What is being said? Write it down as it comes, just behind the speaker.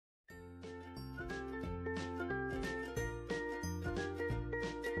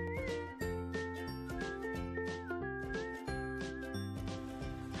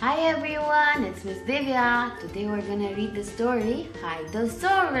Hi everyone, it's Miss Divya. Today we're gonna read the story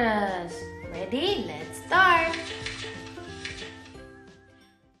Hidosaurus. Ready? Let's start.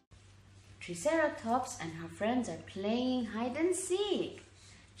 Triceratops and her friends are playing hide and seek.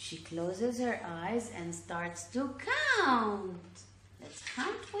 She closes her eyes and starts to count. Let's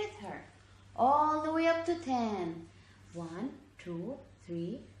count with her. All the way up to 10. 1, 2,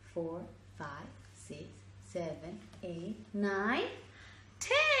 3, 4, 5, 6, 7, 8, 9,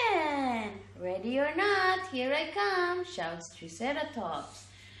 10. Ready or not, here I come, shouts Triceratops.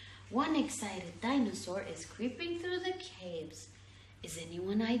 One excited dinosaur is creeping through the caves. Is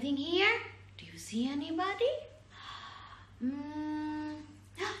anyone hiding here? Do you see anybody?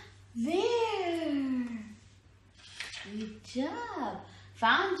 There. Good job.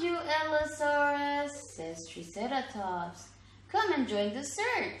 Found you, Allosaurus, says Triceratops. Come and join the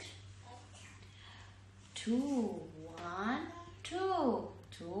search. 2, 1, 2.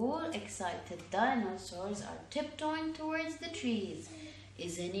 Two excited dinosaurs are tiptoeing towards the trees.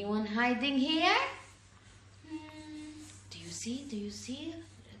 Is anyone hiding here? Do you see? Do you see?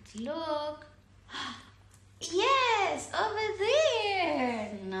 Let's look. Yes, over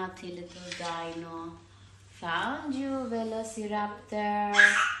there. Naughty little dino. Found you, Velociraptor.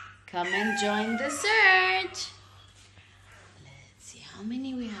 Come and join the search. Let's see how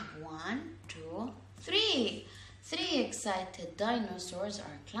many we have. 1, 2, 3. 3 excited dinosaurs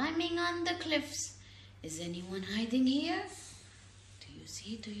are climbing on the cliffs. Is anyone hiding here? Do you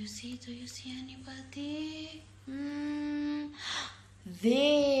see? Do you see? Do you see anybody?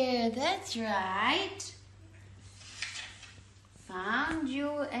 There, that's right. Found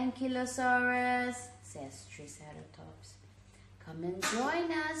you, Ankylosaurus, says Triceratops. Come and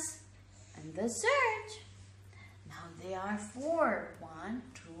join us in the search. Now there are 4. 1,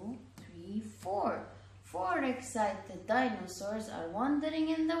 2, 3, 4. 4 excited dinosaurs are wandering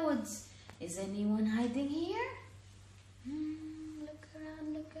in the woods. Is anyone hiding here? Look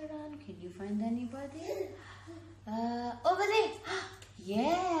around, look around. Can you find anybody? Over there.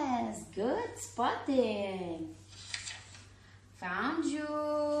 Yes, good spotting. Found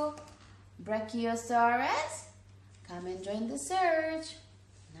you, Brachiosaurus. Come and join the search.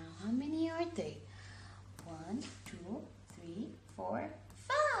 Now, how many are they? 1, 2, 3, 4,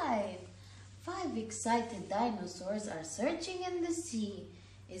 5. 5 excited dinosaurs are searching in the sea.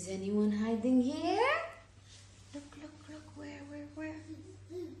 Is anyone hiding here? Look, look, look. Where?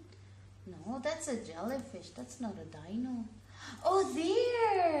 No, that's a jellyfish. That's not a dino. Oh,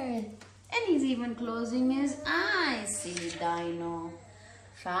 there. And he's even closing his eyes. Silly dino.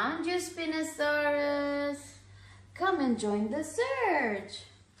 Found you, Spinosaurus. Come and join the search.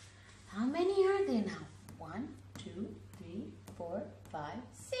 How many are there now? 1, 2, 3, 4, 5,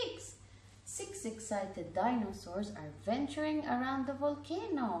 6. 6 excited dinosaurs are venturing around the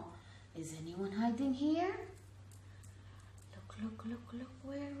volcano. Is anyone hiding here? Look,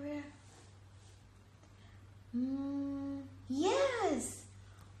 where? Yes,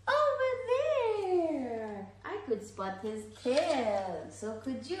 over there. I could spot his tail. So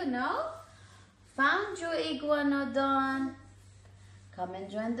could you know? Found you, Iguanodon. Come and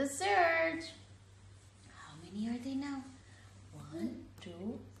join the search. How many are they now? 1,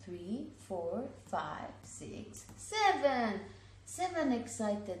 2, 3, 4, 5, 6, 7. 7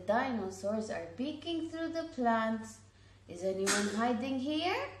 excited dinosaurs are peeking through the plants. Is anyone hiding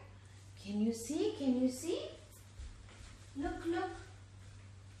here? Can you see? Can you see? Look.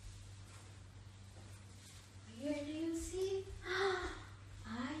 Where do you see?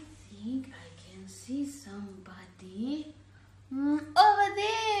 I think I can see somebody. Over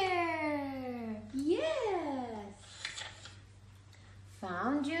there. Yes.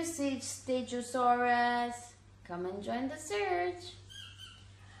 Found you, Stegosaurus. Come and join the search.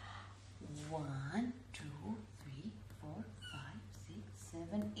 1, 2, 3, 4, 5, 6,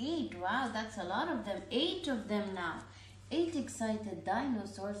 7, 8. Wow, that's a lot of them. 8 of them now. 8 excited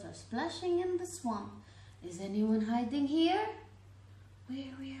dinosaurs are splashing in the swamp. Is anyone hiding here?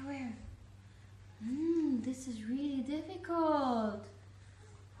 Where? This is really difficult.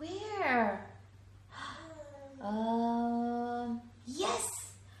 Where?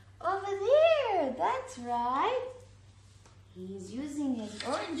 Yes, over there. That's right. He's using his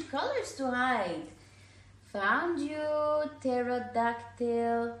orange colors to hide. Found you,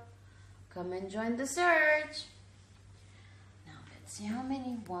 pterodactyl. Come and join the search. Now let's see how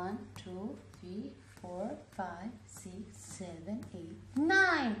many. 1, 2, 3, 4, 5, 6, 7, 8,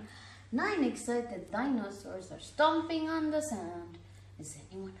 9. 9 excited dinosaurs are stomping on the sand. Is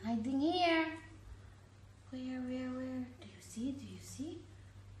anyone hiding here? Where? Do you see?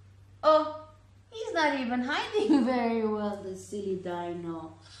 Oh, he's He's not even hiding very well, the silly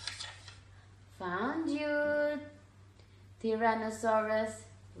dino. Found you, Tyrannosaurus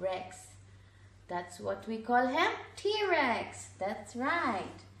Rex. That's what we call him, T-Rex. That's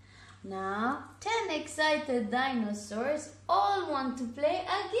right. Now, 10 excited dinosaurs all want to play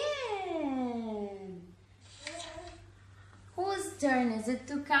again. Whose turn is it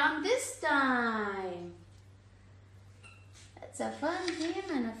to count this time? It's a fun game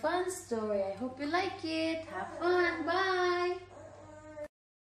and a fun story. I hope you like it. Have fun. Bye.